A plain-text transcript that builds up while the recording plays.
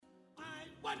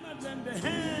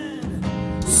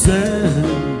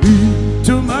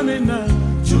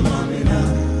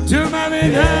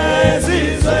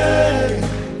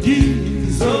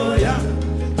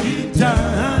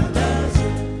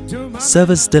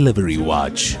Service Delivery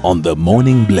Watch on the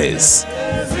Morning Bliss.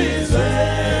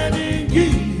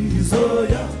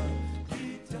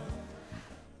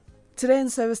 Today in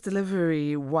Service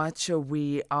Delivery Watch,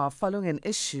 we are following an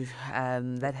issue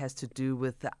that has to do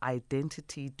with the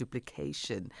identity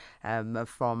duplication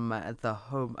from the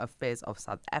Home Affairs of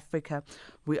South Africa.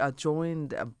 We are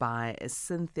joined by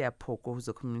Cynthia Phoko, who's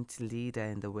a community leader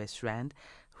in the West Rand,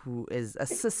 who is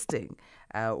assisting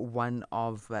one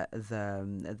of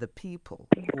the people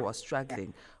who are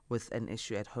struggling with an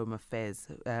issue at Home Affairs,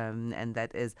 and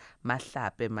that is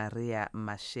Mahlape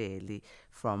Macheli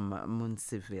from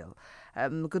Musnville.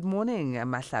 Good morning,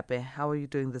 Mahlape. How are you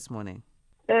doing this morning?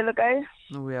 Hello, guys.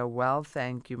 We are well,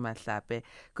 thank you, Mahlape.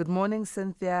 Good morning,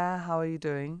 Cynthia. How are you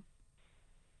doing?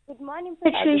 Good morning,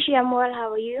 Patricia. I'm well.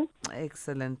 How are you?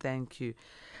 Excellent, thank you.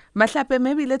 Mahlape,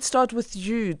 maybe let's start with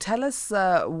you. Tell us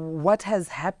what has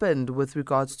happened with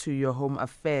regards to your Home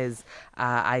Affairs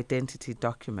identity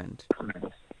document.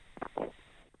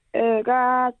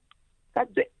 Ka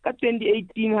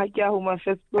 2018 ha ke Home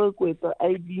Affairs ko etsa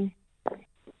ID.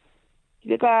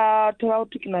 Ke ka thola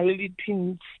ke na le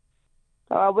twins.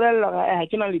 Ka bolella ga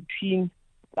ke na le twin.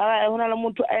 Ba hona le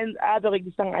motho a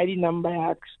berekisang ID number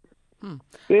ya ka.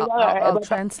 I'll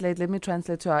translate. Let me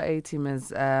translate to our A team. As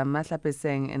Mahlape is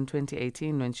saying, in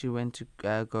 2018, when she went to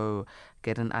go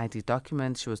get an ID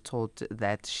document, she was told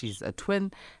that she's a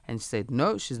twin, and she said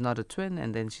no, she's not a twin.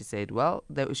 And then she said, well,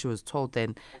 she was told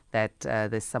then that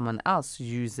there's someone else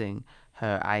using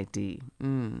her ID.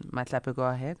 Mahlape, go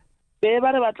ahead. Be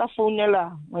ba re batla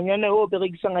founela nganyane o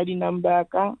berekisang ID number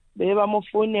ka. Be ba mo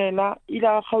founela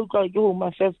ila ga utlwa ke Home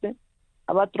Affairs a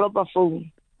ba drop a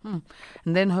phone. And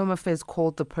then Home Affairs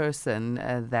called the person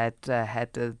that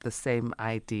had the same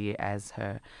ID as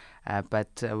her.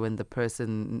 But when the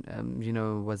person,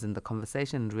 was in the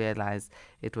conversation and realized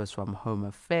it was from Home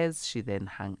Affairs, she then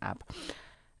hung up.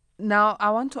 Now,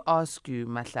 I want to ask you,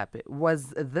 Mahlape,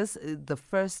 was this the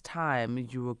first time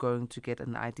you were going to get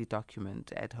an ID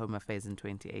document at Home Affairs in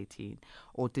 2018?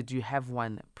 Or did you have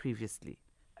one previously?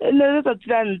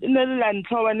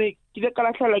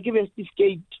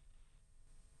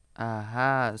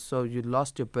 So you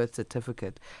lost your birth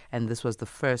certificate, and this was the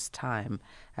first time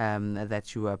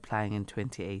that you were applying in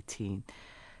 2018.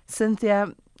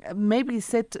 Cynthia, maybe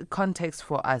set context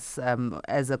for us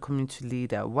as a community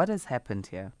leader. What has happened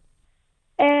here?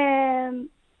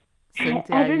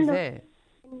 Cynthia, are you there?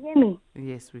 Can you hear me?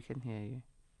 Yes, we can hear you.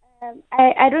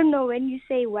 I don't know when you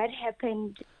say what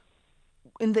happened.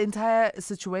 In the entire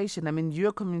situation, I mean, you're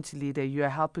a community leader, you're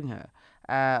helping her.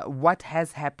 What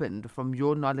has happened from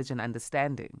your knowledge and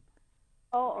understanding?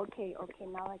 Oh, okay,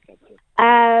 now I get you.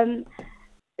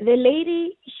 The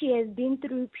lady, she has been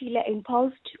through Pillar and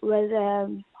Post with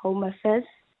Home Affairs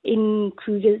in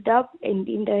Krugersdorp and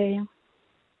in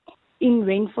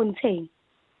Rainfontein.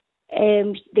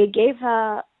 They gave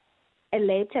her a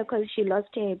letter because she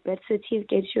lost her birth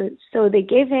certificate. So they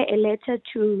gave her a letter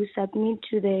to submit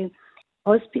to the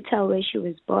hospital where she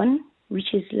was born,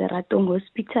 which is Leratong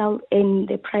Hospital, and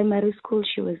the primary school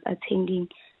she was attending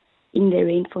in the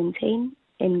Rainfontein,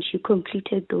 and she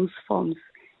completed those forms.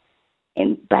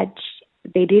 But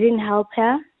they didn't help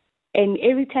her, and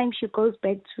every time she goes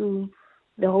back to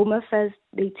the Home Affairs,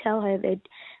 they tell her that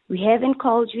we haven't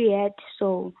called you yet,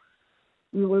 so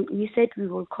we said we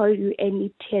will call you, and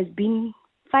it has been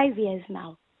 5 years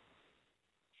now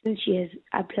since she has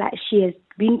applied. She has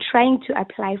been trying to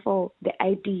apply for the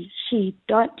ID. She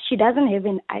doesn't have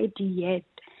an ID yet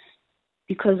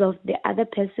because of the other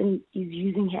person is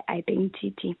using her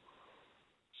identity.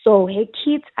 So her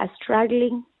kids are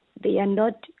struggling. They are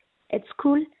not at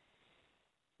school.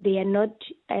 They are not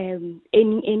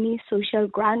any social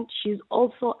grant. She's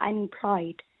also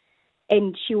unemployed.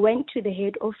 And she went to the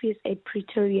head office at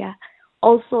Pretoria.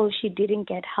 Also, she didn't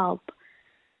get help.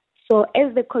 So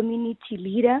as the community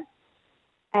leader,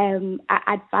 I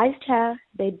advised her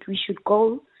that we should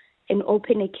go and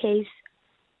open a case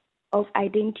of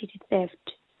identity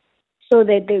theft so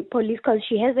that the police, because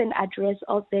she has an address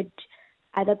of that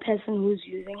other person who's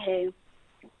using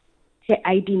her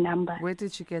ID number. Where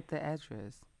did she get the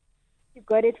address? She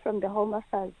got it from the Home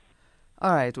Affairs.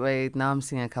 All right, wait, now I'm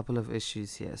seeing a couple of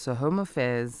issues here. So Home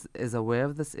Affairs is aware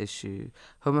of this issue.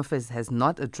 Home Affairs has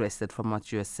not addressed it from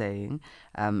what you're saying,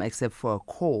 except for a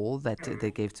call that they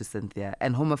gave to Cynthia.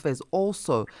 And Home Affairs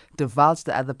also divulged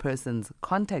the other person's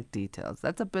contact details.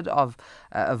 That's a bit of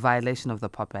a violation of the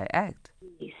POPI Act.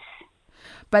 Yes.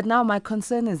 But now my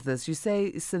concern is this. You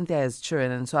say Cynthia is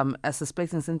children, and so I'm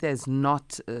suspecting Cynthia is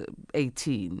not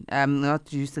 18.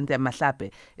 Not you, Cynthia.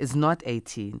 Mahlape is not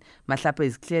 18. Mahlape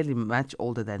is clearly much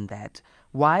older than that.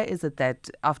 Why is it that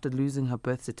after losing her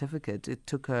birth certificate, it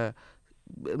took her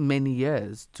many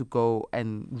years to go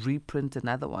and reprint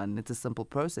another one? It's a simple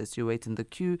process. You wait in the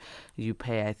queue, you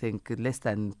pay, I think, less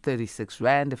than 36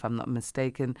 Rand, if I'm not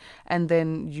mistaken, and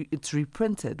then it's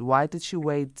reprinted. Why did she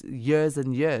wait years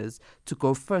and years to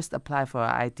go first apply for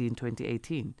her ID in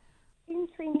 2018? In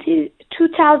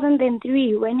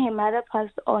 2003, when her mother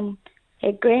passed on,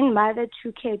 her grandmother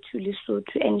took her to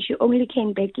Lesotho, and she only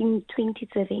came back in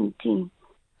 2017.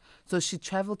 So she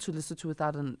traveled to Lesotho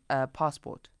without a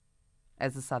passport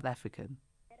as a South African?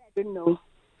 I don't know.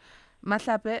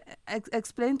 Mahlape,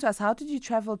 explain to us, how did you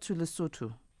travel to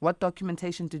Lesotho? What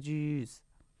documentation did you use?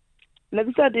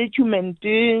 Next document,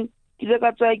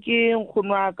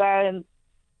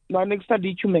 my next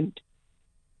document.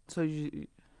 So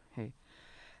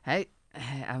hey,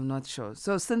 I'm not sure.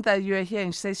 So Cynthia, you're here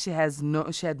and she says she had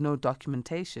no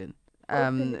documentation.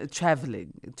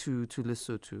 Traveling to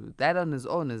Lesotho. That on its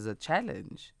own is a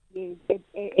challenge. Yes,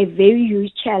 a very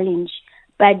huge challenge.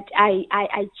 But I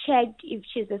checked if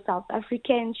she's a South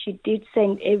African. She did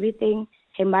send everything,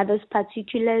 her mother's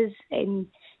particulars and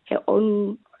her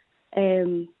own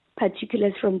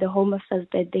particulars from the Home Affairs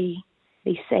that they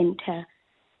sent her.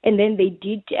 And then they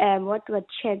did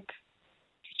check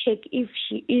if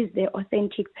she is the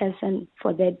authentic person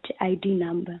for that ID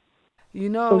number.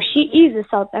 So she is a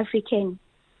South African.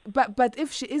 But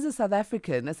if she is a South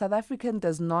African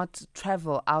does not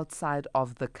travel outside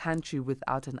of the country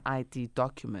without an ID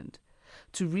document.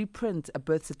 To reprint a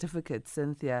birth certificate,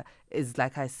 Cynthia, is,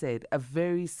 like I said, a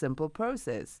very simple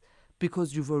process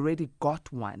because you've already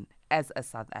got one as a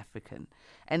South African.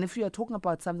 And if you are talking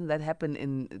about something that happened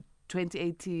in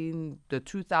 2018, the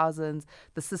 2000s,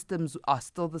 the systems are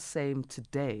still the same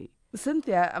today.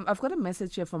 Cynthia, I've got a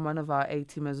message here from one of our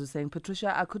A-teamers who's saying,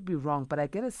 Patricia, I could be wrong, but I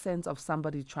get a sense of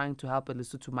somebody trying to help a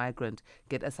Lesotho migrant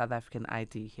get a South African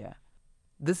ID here.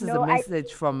 This is a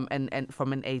message from an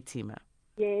A-teamer.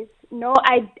 Yes. No,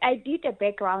 I did a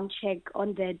background check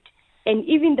on that. And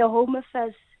even the Home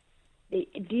Affairs, they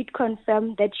did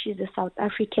confirm that she's a South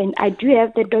African. I do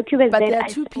have the documents. But there are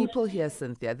two people here,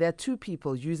 Cynthia. There are two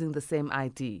people using the same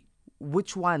ID.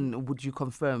 Which one would you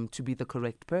confirm to be the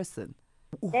correct person?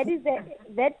 That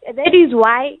is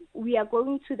why we are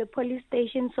going to the police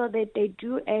station so that they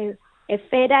do a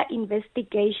further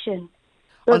investigation.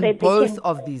 So on both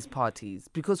of these parties,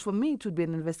 because for me it would be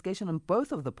an investigation on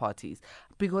both of the parties,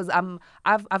 because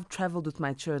I've traveled with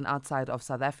my children outside of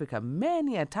South Africa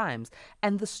many a times,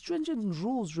 and the stringent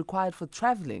rules required for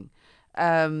traveling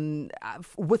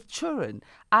with children,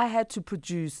 I had to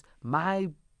produce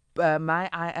my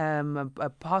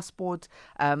passport.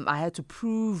 I had to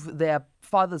prove their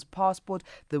father's passport.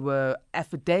 There were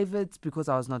affidavits because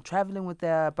I was not traveling with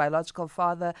their biological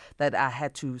father that I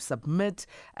had to submit.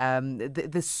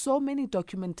 There's so many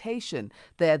documentation.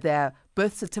 Their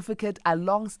birth certificate,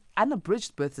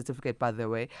 unabridged birth certificate, by the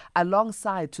way,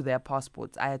 alongside to their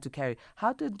passports I had to carry.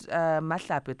 How did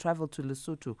Mahlape travel to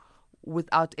Lesotho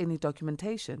without any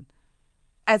documentation?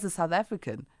 As a South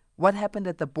African, what happened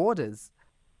at the borders?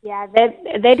 Yeah,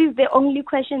 that is the only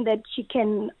question that she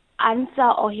can answer,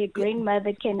 or her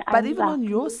grandmother can answer. But even on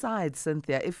your side,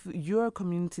 Cynthia, if you're a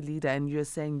community leader and you're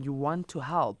saying you want to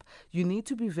help, you need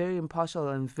to be very impartial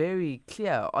and very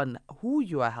clear on who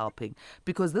you are helping,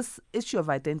 because this issue of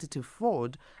identity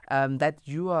fraud that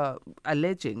you are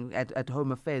alleging at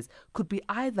Home Affairs could be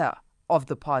either of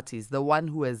the parties, the one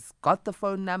who has got the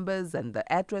phone numbers and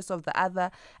the address of the other,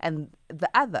 and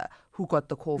the other who got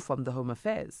the call from the Home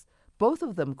Affairs. Both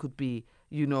of them could be,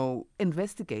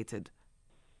 investigated.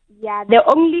 Yeah, the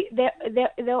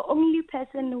only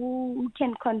person who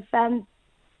can confirm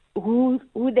who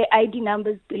the ID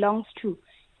numbers belongs to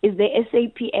is the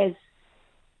SAPS.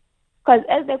 Because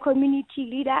as a community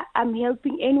leader, I'm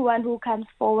helping anyone who comes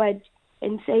forward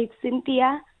and says,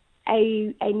 Cynthia,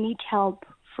 I need help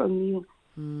from you.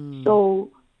 So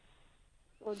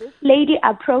this lady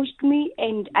approached me,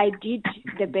 and I did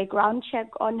the background check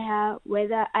on her,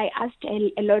 whether I asked her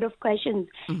a lot of questions,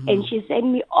 and she sent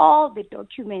me all the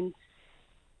documents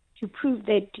to prove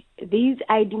that this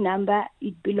ID number,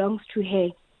 it belongs to her.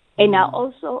 And I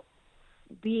also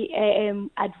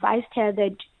advised her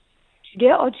that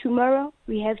today or tomorrow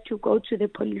we have to go to the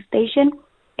police station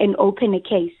and open a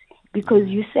case, because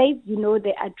you say you know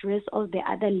the address of the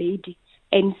other lady,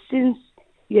 and since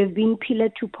you have been pillar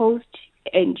to post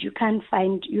and you can't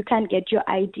get your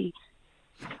ID.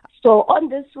 So on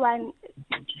this one,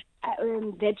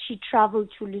 that she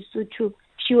traveled to Lesotho,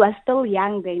 she was still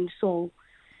young then, so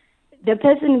the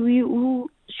person who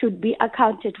should be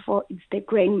accounted for is the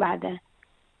grandmother.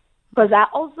 Because I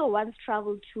also once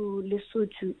traveled to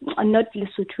Lesotho, not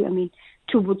Lesotho,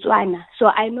 to Botswana. So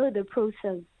I know the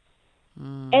process.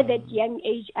 At that young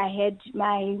age, I had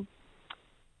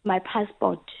my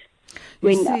passport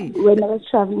when I was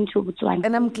traveling to Botswana.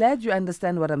 And I'm glad you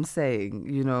understand what I'm saying.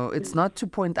 You know, it's not to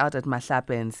point out at Mahlape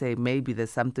and say maybe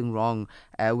there's something wrong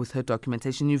with her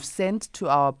documentation. You've sent to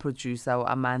our producer,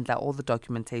 Amanda, all the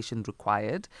documentation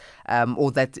required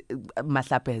or that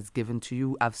Mahlape has given to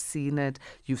you. I've seen it.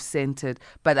 You've sent it.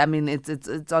 But, I mean,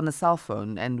 it's on a cell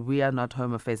phone and we are not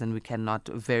Home Affairs and we cannot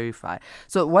verify.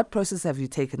 So what process have you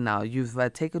taken now? You've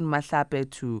taken Mahlape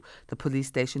to the police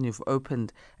station. You've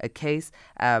opened a case.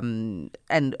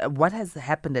 And what has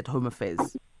happened at Home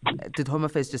Affairs? Did Home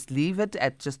Affairs just leave it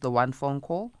at just the one phone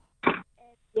call?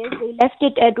 Yes, they left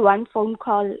it at one phone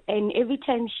call. And every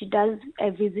time she does a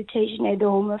visitation at the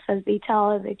Home Affairs, they tell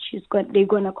her that they're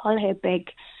going to call her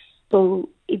back. So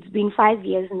it's been 5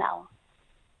 years now.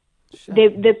 Sure.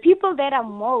 The people that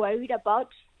I'm more worried about,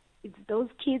 it's those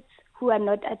kids who are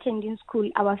not attending school,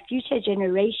 our future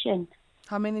generation.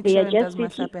 How many children does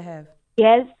Mahlape have?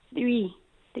 Yes, three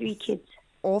kids.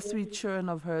 All 3 children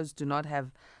of hers do not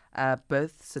have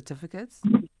birth certificates?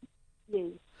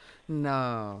 Yes.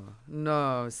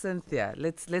 No, Cynthia.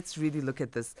 Let's really look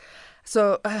at this.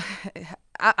 So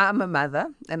I'm a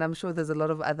mother, and I'm sure there's a lot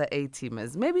of other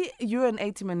A-teamers. Maybe you're an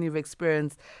A-teamer and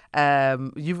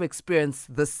you've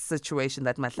experienced this situation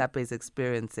that Mahlape is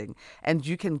experiencing, and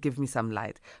you can give me some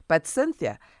light. But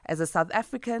Cynthia, as a South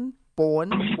African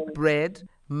born, bred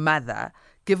mother,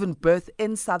 given birth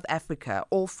in South Africa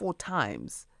all 4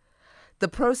 times, the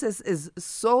process is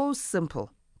so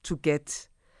simple to get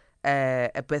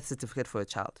a birth certificate for a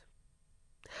child.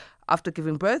 After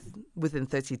giving birth, within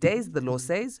 30 days, the law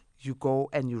says you go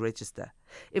and you register.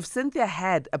 If Cynthia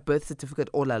had a birth certificate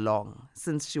all along,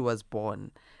 since she was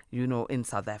born, in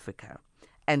South Africa,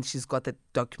 and she's got the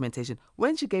documentation,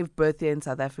 when she gave birth here in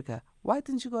South Africa, why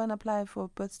didn't you go and apply for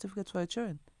birth certificates for her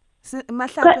children?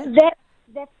 Mahlape?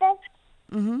 The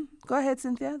first. Go ahead,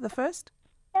 Cynthia. The first?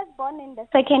 Firstborn and the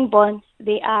secondborn,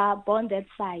 they are born that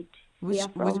side.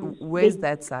 Where's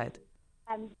that side?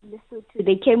 Lesotho.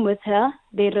 They came with her.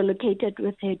 They relocated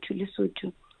with her to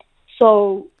Lesotho.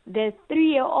 So the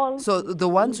 3-year-old. So the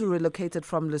ones who relocated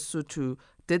from Lesotho,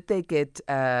 did they get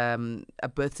a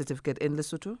birth certificate in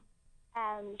Lesotho?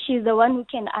 She's the one who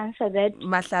can answer that.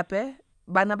 Mahlape,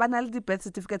 bana le di-birth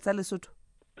certificates tsa Lesotho?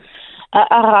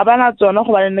 Ga bana tsona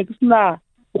go bana ne ke sena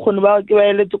bokgoni ba ke ba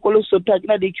eletse ko Lesotho ga ke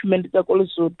na document tsa ko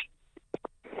Lesotho.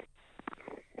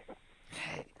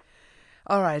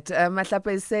 All right.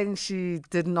 Mahlape is saying she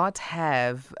did not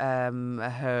have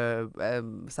her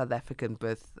South African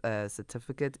birth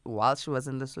certificate while she was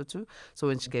in Lesotho. So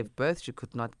when she gave birth, she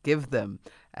could not give them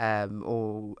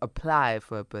or apply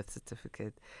for a birth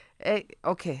certificate.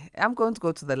 Okay, I'm going to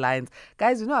go to the lines.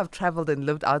 Guys, I've traveled and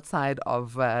lived outside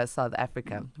of South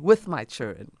Africa with my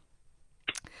children.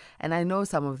 And I know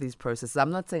some of these processes.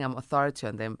 I'm not saying I'm authority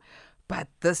on them, but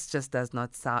this just does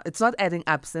not sound. It's not adding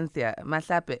up, Cynthia.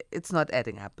 Mahlape, it's not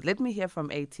adding up. Let me hear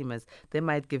from A-teamers. They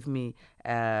might give me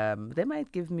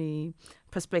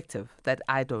perspective that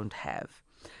I don't have.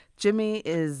 Jimmy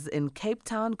is in Cape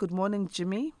Town. Good morning,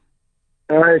 Jimmy.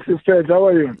 Hi, sister. How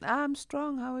are you? I'm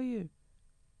strong. How are you?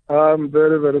 I'm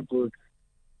very, very good.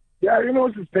 Yeah,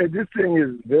 sister, this thing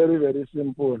is very, very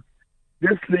simple.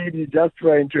 This lady just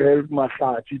trying to help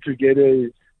Mahlape to get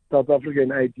a South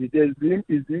African ID. This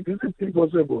is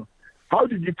impossible. How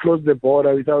did you cross the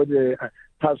border without a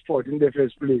passport in the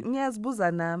first place? Yes,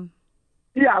 Buzanam.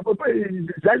 Yeah, but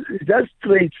it's just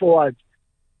straightforward.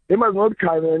 They must not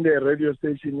come on the radio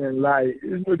station and lie.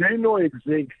 They know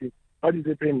exactly what is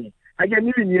happening. I can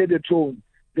even hear the tone.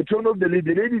 The tone of the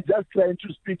lady. The lady is just trying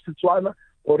to speak Setswana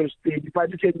or a state. But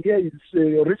you can hear it's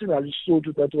original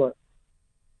Sotho, that one.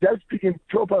 Just speaking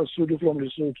proper Sotho from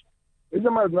the Sotho. They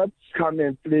must not come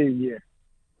and play here.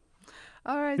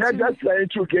 All right. They're just trying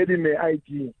to get him an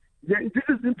ID. This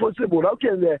is impossible. How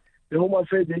can the Home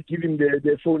Affairs they give him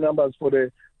the phone numbers for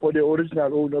the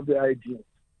original owner of the ID?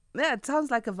 Yeah, it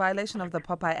sounds like a violation of the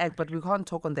Popeye Act, but we can't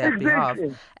talk on their behalf.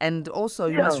 And also,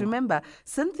 you must remember,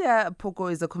 Cynthia Phoko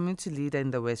is a community leader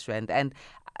in the West Rand, and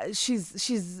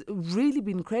she's really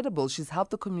been credible. She's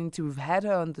helped the community. We've had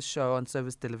her on the show on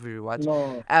Service Delivery Watch.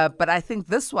 No. But I think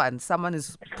this one, someone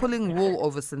is pulling wool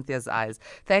over Cynthia's eyes.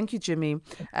 Thank you, Jimmy.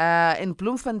 In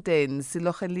Bloemfontein,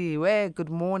 Silocheliwe, good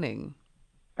morning.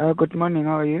 Good morning.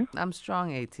 How are you? I'm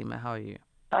strong, A-teamer. How are you?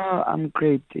 I'm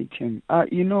great, Tim.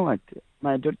 You know what?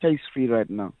 My daughter is free right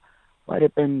now. what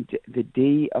happened the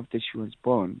day after she was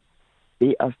born,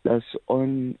 they asked us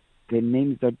on the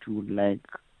names that we would like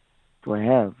to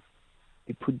have.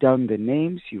 They put down the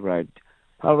names, you write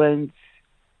parents,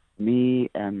 me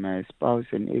and my spouse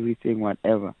and everything,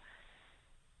 whatever.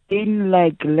 In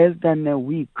like less than a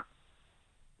week,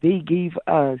 they gave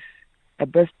us a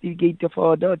birth certificate for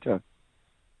our daughter.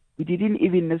 We didn't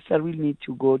even necessarily need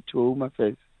to go to Home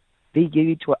Affairs. They gave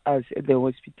it to us at the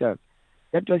hospital.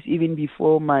 That was even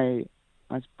before my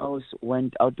spouse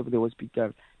went out of the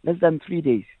hospital. Less than 3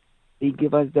 days, they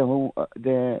gave us the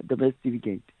birth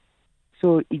certificate.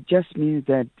 So it just means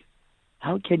that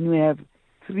how can you have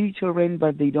 3 children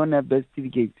but they don't have birth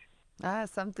certificate?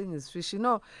 Something is fishy.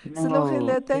 No, No.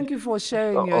 Silogile, thank you for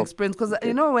sharing your experience. Because,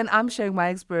 Okay. when I'm sharing my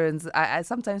experience, I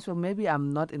sometimes feel maybe I'm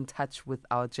not in touch with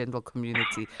our general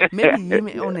community. Maybe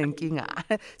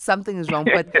something is wrong.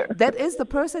 But that is the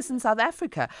process in South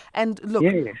Africa. And look,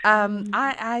 Yes.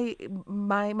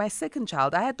 my second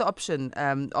child, I had the option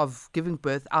of giving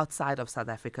birth outside of South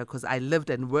Africa because I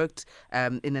lived and worked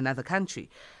in another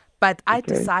country. But I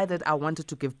decided I wanted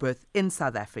to give birth in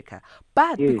South Africa.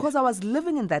 But because I was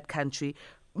living in that country,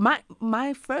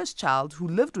 my first child who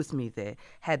lived with me there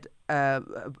had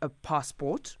a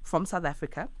passport from South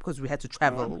Africa because we had to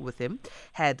travel with him,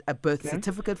 had a birth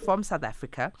certificate from South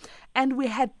Africa, and we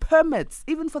had permits.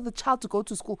 Even for the child to go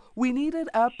to school, we needed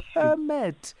a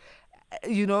permit,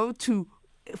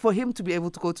 for him to be able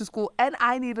to go to school, and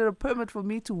I needed a permit for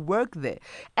me to work there.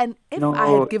 And if I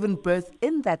had given birth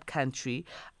in that country,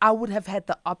 I would have had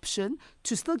the option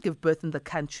to still give birth in the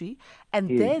country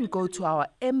and then go to our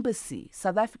embassy,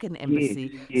 South African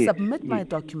embassy, submit my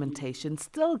documentation,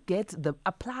 still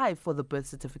apply for the birth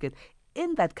certificate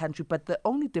in that country. But the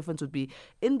only difference would be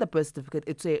in the birth certificate,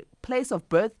 it's a place of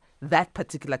birth, that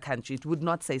particular country. It would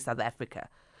not say South Africa.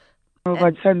 Oh,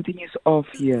 but something is off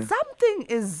here. Something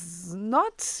is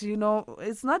not,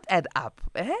 it's not add up.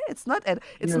 It's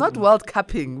not World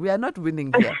Cupping. We are not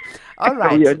winning here. All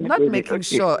right. We are Not winning. making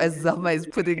sure, as Zelma is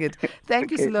putting it.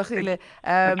 Thank you, Silogile.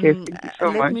 Thank you so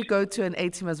Let much. me go to an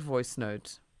ATM's voice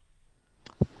note.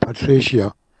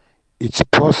 Patricia, it's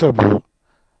possible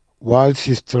while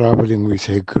she's traveling with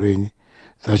her granny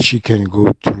that she can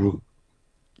go through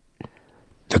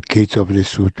the gates of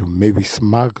Lesotho, maybe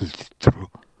smuggled through,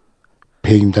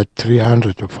 paying that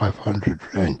 300 or 500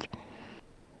 rand.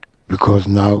 Because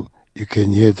now you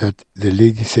can hear that the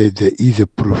lady said there is a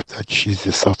proof that she's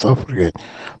a South African,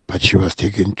 but she was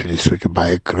taken to Lesotho by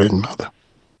her grandmother.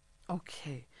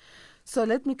 Okay. So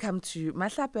let me come to you.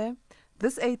 Mahlape,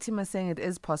 this A-team is saying it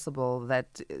is possible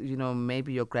that,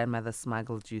 maybe your grandmother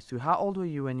smuggled you through. How old were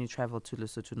you when you traveled to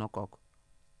Lesotho, Nokoko?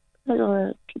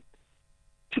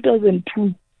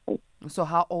 2002. So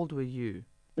how old were you?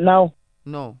 Now,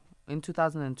 No. In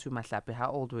 2002, Mahlape,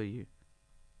 how old were you?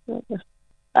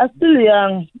 I'm still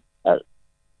young.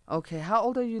 Okay, how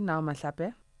old are you now,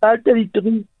 Mahlape? I'm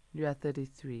 33. You are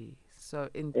 33. So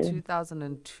in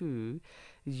 2002,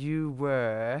 you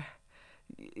were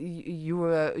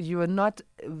not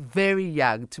very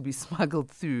young to be smuggled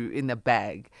through in a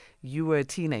bag. You were a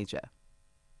teenager,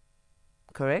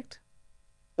 correct?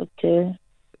 Okay.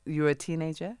 You were a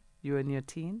teenager? You were in your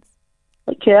teens?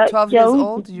 Okay. 12 years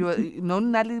old? You were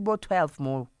not about 12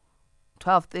 more.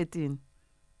 12, 13.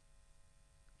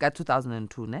 Got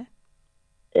 2002, ne?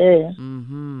 Yeah.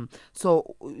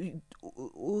 So,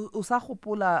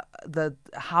 usahopula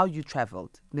how you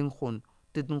traveled, Ninkhon.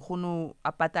 Did Nkhono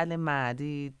apatale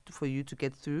madi for you to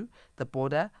get through the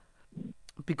border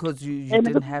because you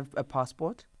didn't have a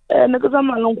passport? Because I'm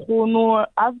a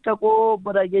after go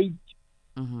border gate.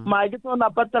 My get on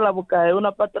a patala bokai, on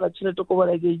a patala chile to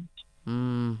border gate.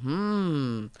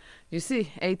 You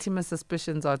see, ATM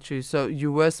suspicions are true. So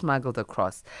you were smuggled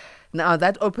across. Now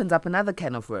that opens up another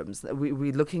can of worms.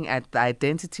 We're looking at the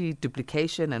identity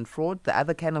duplication and fraud. The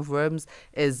other can of worms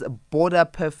is border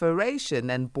perforation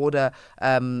and border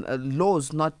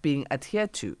laws not being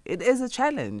adhered to. It is a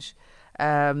challenge.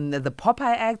 The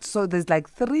Popeye Act. So there's like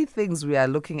 3 things we are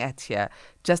looking at here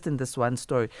just in this one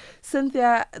story.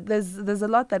 Cynthia, there's a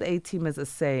lot that A-teamers are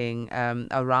saying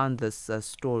around this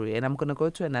story, and I'm going to go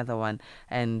to another one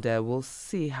and we'll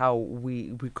see how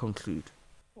we conclude.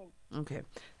 Okay.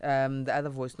 The other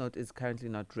voice note is currently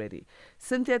not ready.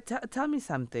 Cynthia, tell me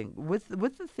something. With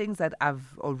the things that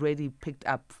I've already picked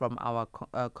up from our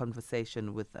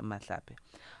conversation with Mahlape,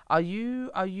 are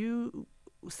you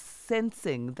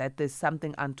sensing that there's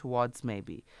something untowards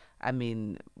maybe? I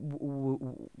mean,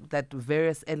 that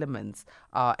various elements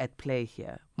are at play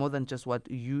here, more than just what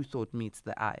you thought meets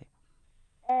the eye.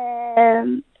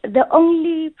 The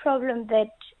only problem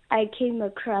that I came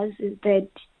across is that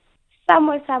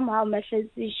somewhere, somehow, Macheli,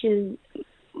 is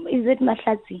it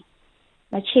Macheli?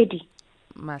 Macheli.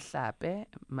 Mahlape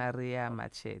Maria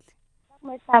Macheli.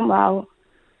 Somehow,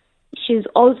 she's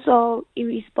also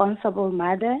irresponsible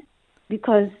mother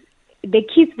because the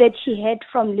kids that she had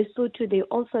from Lesotho, they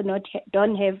also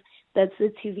don't have that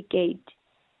certificate.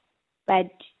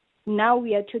 But now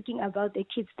we are talking about the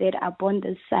kids that are born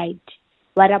this side.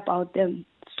 What about them?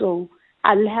 So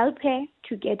I'll help her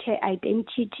to get her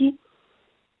identity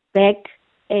back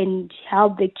and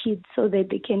help the kids so that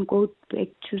they can go back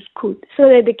to school.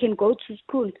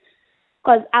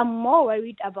 Because I'm more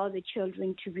worried about the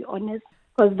children, to be honest,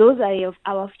 because those are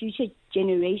our future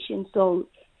generation. So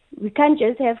we can't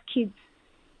just have kids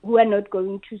who are not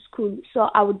going to school. So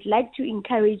I would like to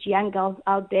encourage young girls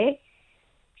out there,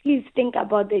 please think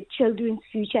about the children's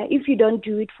future. If you don't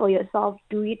do it for yourself,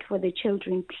 do it for the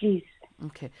children, please.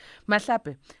 Okay.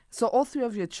 Mahlape, so all three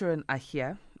of your children are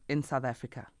here in South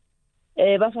Africa?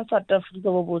 South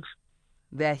Africa.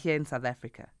 They are here in South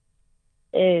Africa.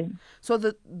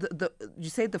 So you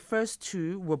say the first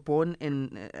two were born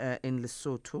in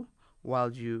Lesotho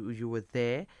while you were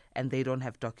there, and they don't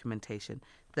have documentation.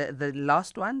 The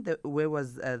last one, where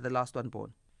was the last one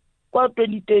born?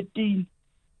 2013.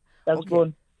 That's Okay.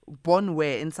 born. Born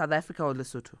where? In South Africa or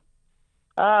Lesotho?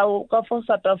 For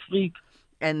South Africa.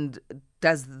 And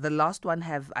does the last one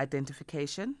have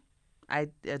identification? A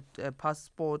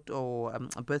passport or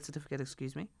a birth certificate,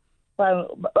 excuse me?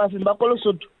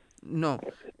 No.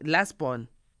 Last born.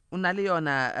 Unali on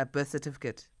a birth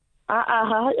certificate.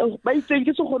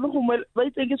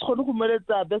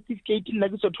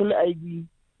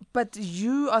 But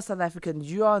you are South African.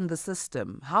 You are on the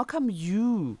system. How come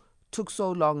you took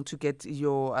so long to get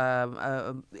your...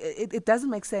 it doesn't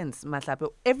make sense, Mahlape.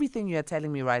 Everything you are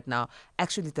telling me right now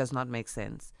actually does not make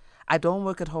sense. I don't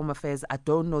work at Home Affairs. I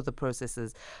don't know the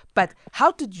processes. But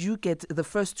how did you get the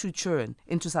first two children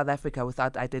into South Africa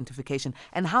without identification?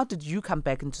 And how did you come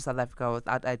back into South Africa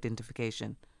without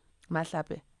identification?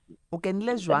 Mahlape, o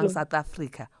kenile jwang South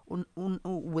Africa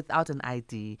without an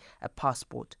ID, a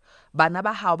passport? Bana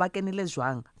ba hao ba kenile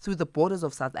jwang through the borders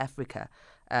of South Africa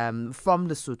from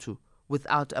Lesotho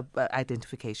without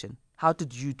identification? How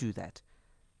did you do that?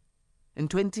 In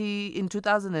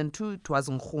 2002, it was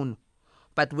Nkgono.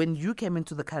 But when you came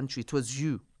into the country, it was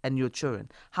you and your children.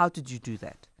 How did you do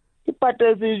that?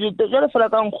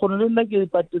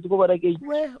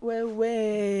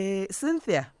 Where?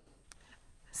 Cynthia.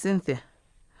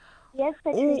 Yes,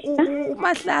 Patricia.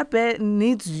 Mahlape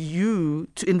needs you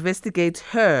to investigate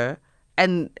her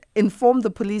and inform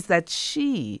the police that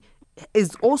she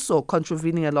is also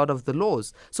contravening a lot of the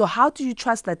laws. So how do you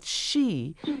trust that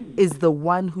she is the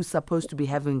one who's supposed to be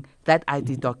having that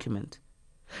ID document?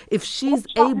 If she's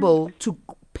able to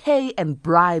pay and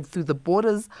bribe through the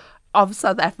borders of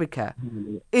South Africa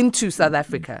into South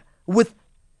Africa with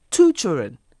two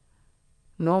children,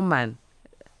 no man.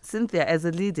 Cynthia, as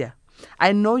a leader,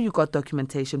 I know you got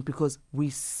documentation because we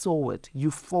saw it.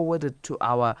 You forwarded to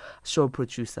our show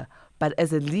producer. But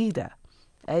as a leader,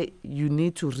 you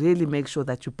need to really make sure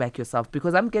that you back yourself,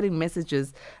 because I'm getting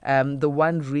messages. The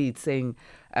one reads saying,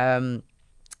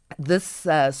 this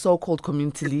so-called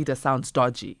community leader sounds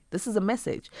dodgy. This is a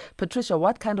message. Patricia,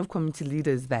 what kind of community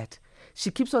leader is that? She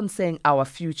keeps on saying our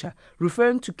future,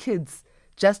 referring to kids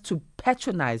just to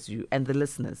patronize you and the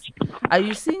listeners. Are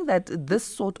you seeing that this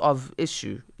sort of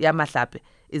issue, Mahlape,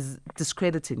 is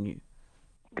discrediting you?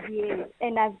 Yes,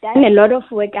 and I've done a lot of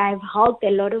work. I've helped a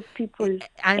lot of people.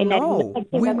 I know.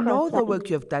 We know the work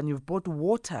you have done. You've brought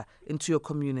water into your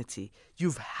community.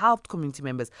 You've helped community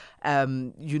members,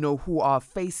 who are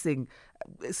facing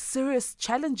serious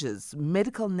challenges,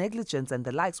 medical negligence and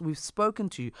the likes. We've spoken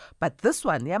to you. But this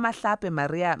one, Mahlape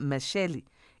Maria Macheli,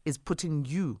 is putting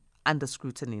you under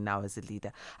scrutiny now as a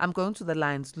leader. I'm going to the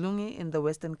lines. Lungi in the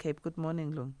Western Cape. Good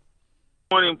morning, Lung.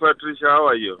 Morning, Patricia. How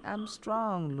are you? I'm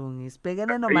strong, Lungi.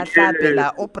 Spegene no Mahlape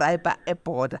la opraipa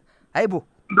airport. Aibu.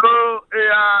 No,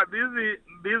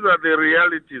 these are the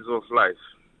realities of life.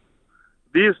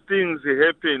 These things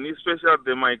happen, especially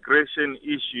the migration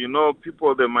issue.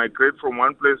 People, they migrate from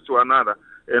one place to another.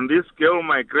 And this girl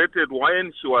migrated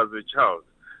when she was a child.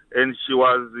 And she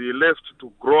was left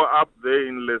to grow up there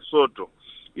in Lesotho.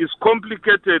 It's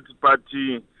complicated, but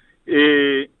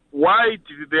why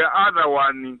did the other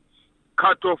one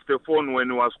cut off the phone when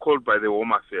he was called by the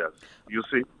Home Affairs? You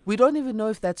see? We don't even know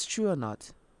if that's true or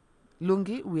not.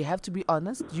 Lungi, we have to be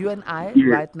honest. You and I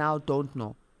right now don't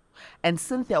know. And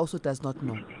Cynthia also does not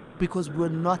know, because we're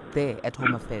not there at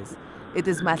Home Affairs. It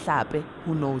is Mahlape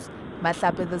who knows.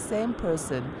 Mahlape, the same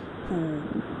person who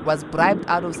was bribed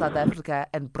out of South Africa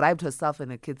and bribed herself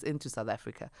and her kids into South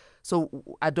Africa. So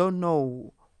I don't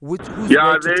know who's going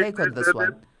to take on this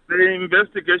one. The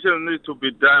investigation needs to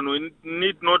be done. We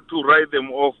need not to write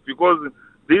them off because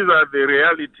these are the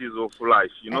realities of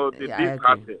life. You know, this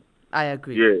happens. I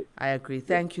agree. Yeah. I agree.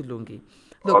 Thank you, Lungi.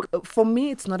 Look, for me,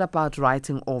 it's not about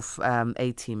writing off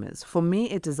A-teamers. For me,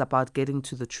 it is about getting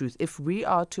to the truth. If we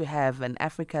are to have an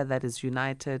Africa that is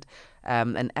united,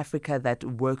 an Africa that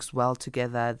works well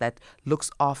together, that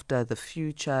looks after the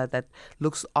future, that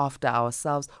looks after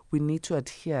ourselves, we need to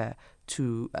adhere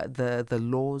to the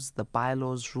laws, the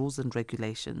bylaws, rules and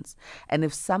regulations. And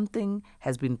if something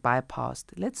has been bypassed,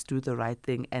 let's do the right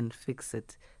thing and fix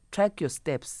it. Track your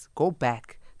steps. Go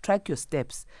back. Track your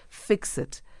steps. Fix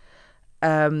it.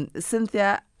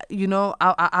 Cynthia, you know,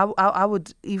 I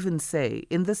would even say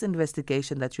in this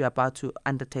investigation that you're about to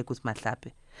undertake with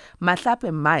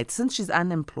Mahlape might, since she's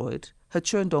unemployed, her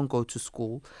children don't go to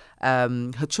school,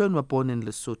 her children were born in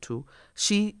Lesotho,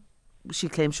 she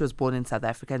claims she was born in South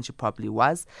Africa, and she probably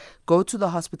was. Go to the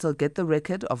hospital, get the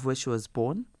record of where she was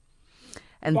born,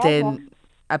 and then,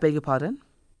 I beg your pardon?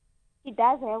 She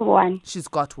does have one. She's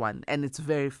got one, and it's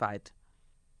verified.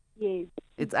 Yes.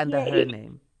 It's under her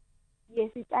name. Yes,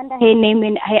 it's under her name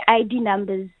and her ID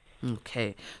numbers.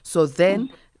 Okay. So then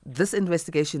this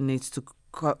investigation needs to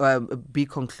be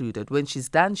concluded. When she's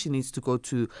done, she needs to go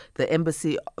to the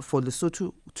embassy for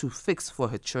Lesotho to fix for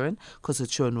her children, because her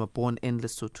children were born in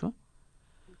Lesotho.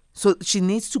 So she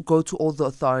needs to go to all the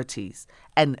authorities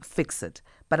and fix it.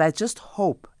 But I just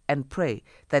hope and pray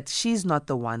that she's not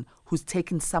the one who's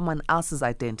taken someone else's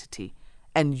identity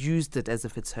and used it as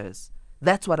if it's hers.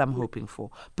 That's what I'm hoping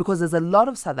for, because there's a lot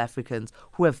of South Africans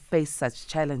who have faced such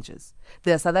challenges.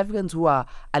 There are South Africans who are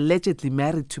allegedly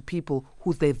married to people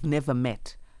who they've never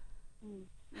met.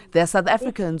 There are South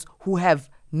Africans who have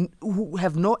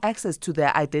no access to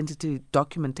their identity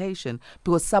documentation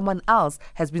because someone else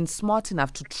has been smart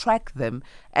enough to track them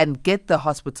and get the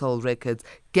hospital records,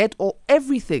 get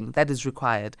everything that is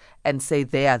required and say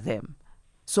they are them.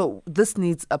 So this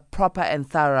needs a proper and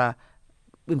thorough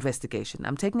investigation.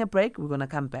 I'm taking a break. We're going to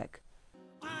come back.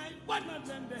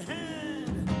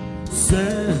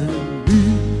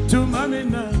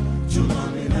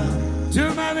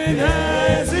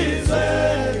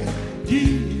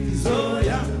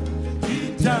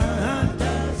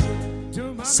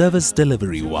 Service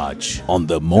Delivery Watch on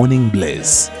the Morning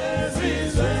Bliss.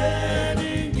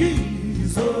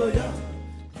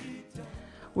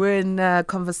 We're in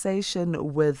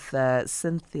conversation with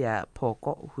Cynthia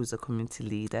Phoko, who's a community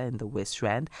leader in the West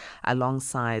Rand,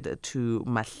 alongside to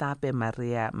Mahlape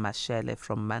Maria Macheli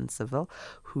from Musnville,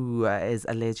 who is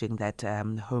alleging that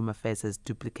Home Affairs has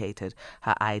duplicated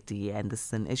her ID. And this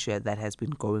is an issue that has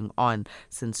been going on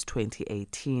since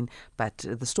 2018. But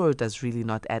the story does really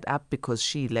not add up, because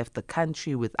she left the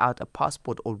country without a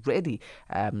passport already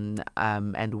and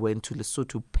went to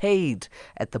Lesotho, paid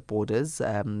at the borders.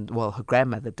 Well, her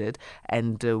grandmother did.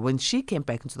 And when she came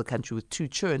back into the country with 2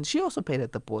 children, she also paid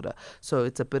at the border. So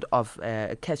it's a bit of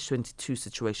a catch-22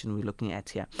 situation we're looking at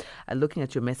here. Looking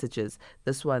at your messages,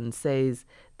 this one says,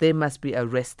 they must be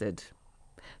arrested.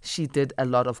 She did a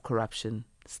lot of corruption,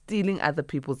 stealing other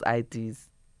people's IDs.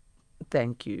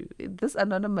 Thank you. This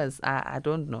anonymous, I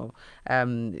don't know.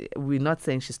 We're not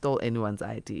saying she stole anyone's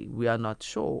ID. We are not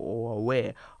sure or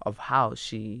aware of how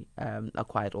she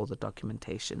acquired all the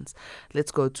documentations.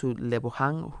 Let's go to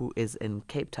Lebohang, who is in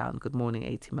Cape Town. Good morning,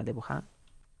 A-team Lebohang.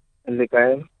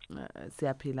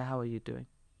 Siapila, how are you doing?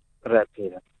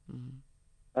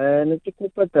 Ne ke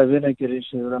kopa tabena ke re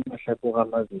shebela mahlako ga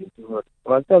mabedi gore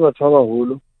wa tsa batho ba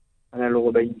baholo ana le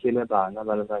go ba inkele bana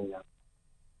ba le banyana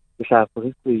ke tla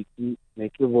frequently ne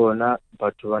ke bona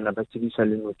batho bana ba tshedisa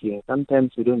le nokeng.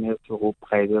 Sometimes you don't have to go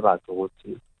private batho go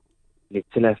tse le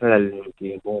tsela fela le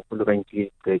nokeng go go ba inkele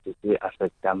tsetse tse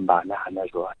affectang bana hana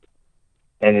jwale.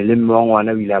 And le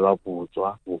mmangwana o ile ba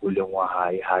botswa go goleng wa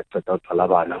hae ha tsata go thola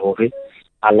bana hore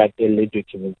a latelle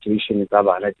documentation tsa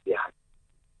bana di ha.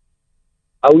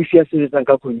 If you are sitting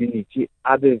ka community,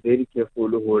 I be very careful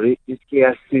hore iske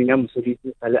ya senya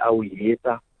mosebetsi sale a o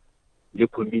yetsa le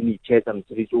community tsa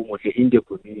mosebetsi o motle in the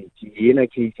community. Yena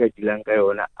case ya dilang ka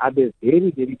yona, I be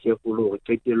very careful hore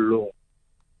qetellong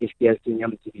iske ya senya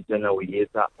mosebetsi na o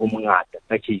yetsa o mongata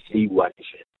ka case e one.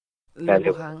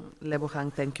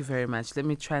 Lebohang, thank you very much. Let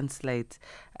me translate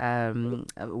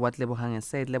what Lebogang has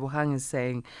said. Lebogang is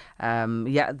saying,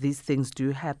 yeah, these things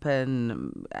do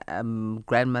happen.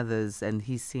 Grandmothers, and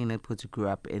he's seen it because he grew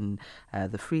up in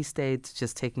the Free State,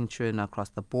 just taking children across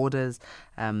the borders.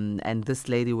 And this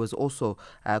lady was also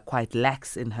quite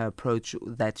lax in her approach,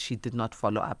 that she did not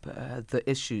follow up the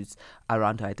issues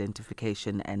around her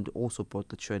identification, and also brought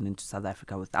the children into South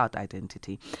Africa without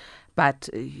identity. But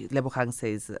Lebogang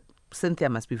says Cynthia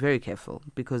must be very careful,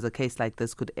 because a case like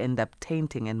this could end up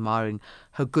tainting and marring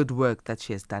her good work that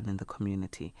she has done in the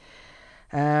community.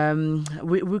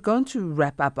 We're going to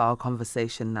wrap up our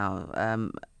conversation now.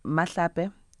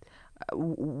 Mahlape,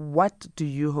 what do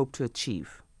you hope to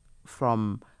achieve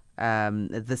from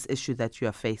this issue that you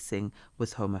are facing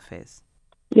with Home Affairs?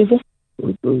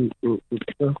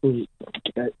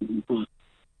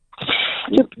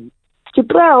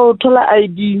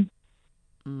 ID.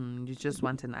 You just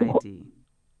want an ID.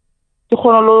 For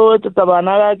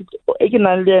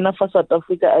South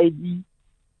Africa ID.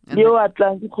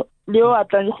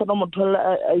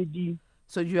 ID.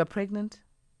 So you are pregnant?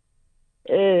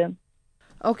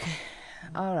 Okay.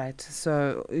 All right.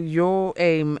 So your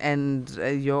aim and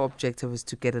your objective is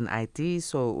to get an ID.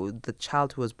 So the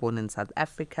child who was born in South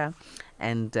Africa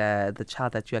and the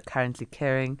child that you are currently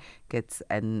caring gets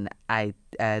an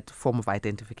form of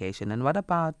identification. And what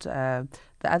about the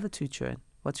other two children?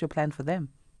 What's your plan for them?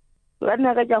 Passport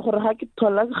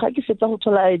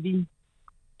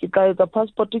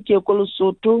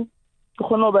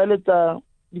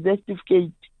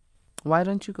certificate. Why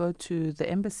don't you go to the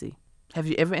embassy? Have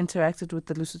you ever interacted with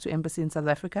the Lesotho embassy in South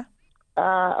Africa?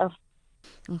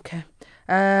 Okay.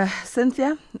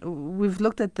 Cynthia, we've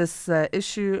looked at this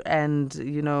issue, and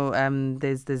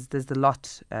there's a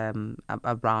lot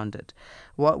around it.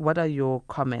 What are your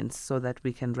comments so that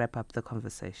we can wrap up the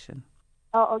conversation?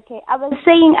 Oh, okay. I was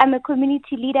saying I'm a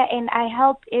community leader and I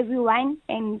help everyone,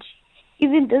 and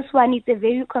even this one is a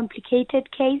very complicated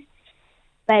case,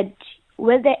 but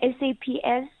with the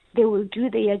SAPS, they will do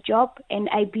their job, and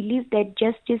I believe that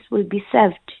justice will be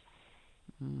served.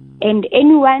 And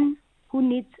anyone who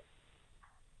needs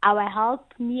our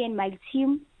help, me and my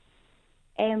team,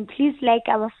 please like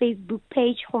our Facebook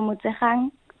page,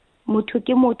 Homotsegang, Motho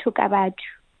ke Motho ka Batho.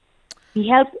 We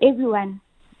help everyone.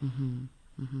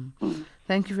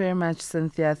 Thank you very much,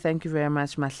 Cynthia. Thank you very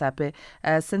much, Mahlape.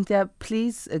 Cynthia,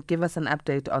 please give us an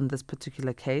update on this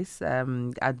particular case.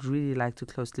 I'd really like to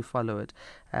closely follow it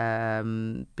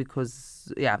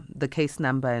because, the case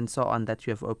number and so on that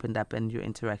you have opened up and your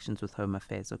interactions with Home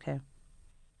Affairs, okay?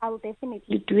 I will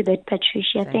definitely do that,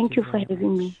 Patricia. Thank you for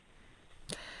having me.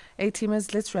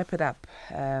 A-teamers, let's wrap it up.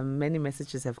 Many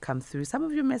messages have come through. Some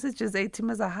of your messages,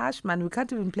 A-teamers, are harsh, man. We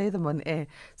can't even play them on air.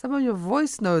 Some of your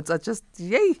voice notes are just,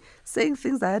 saying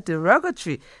things that are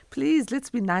derogatory. Please,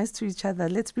 let's be nice to each other.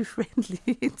 Let's be friendly.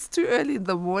 It's too early in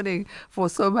the morning for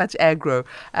so much aggro.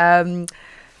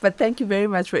 But thank you very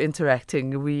much for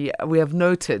interacting. We have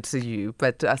noted to you,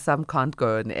 but some can't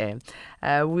go on air.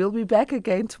 We'll be back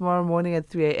again tomorrow morning at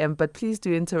 3 a.m. But please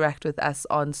do interact with us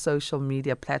on social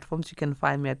media platforms. You can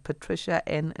find me at Patricia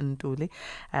N. Nduli.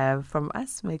 From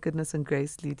us, may goodness and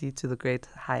grace lead you to the great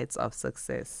heights of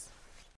success.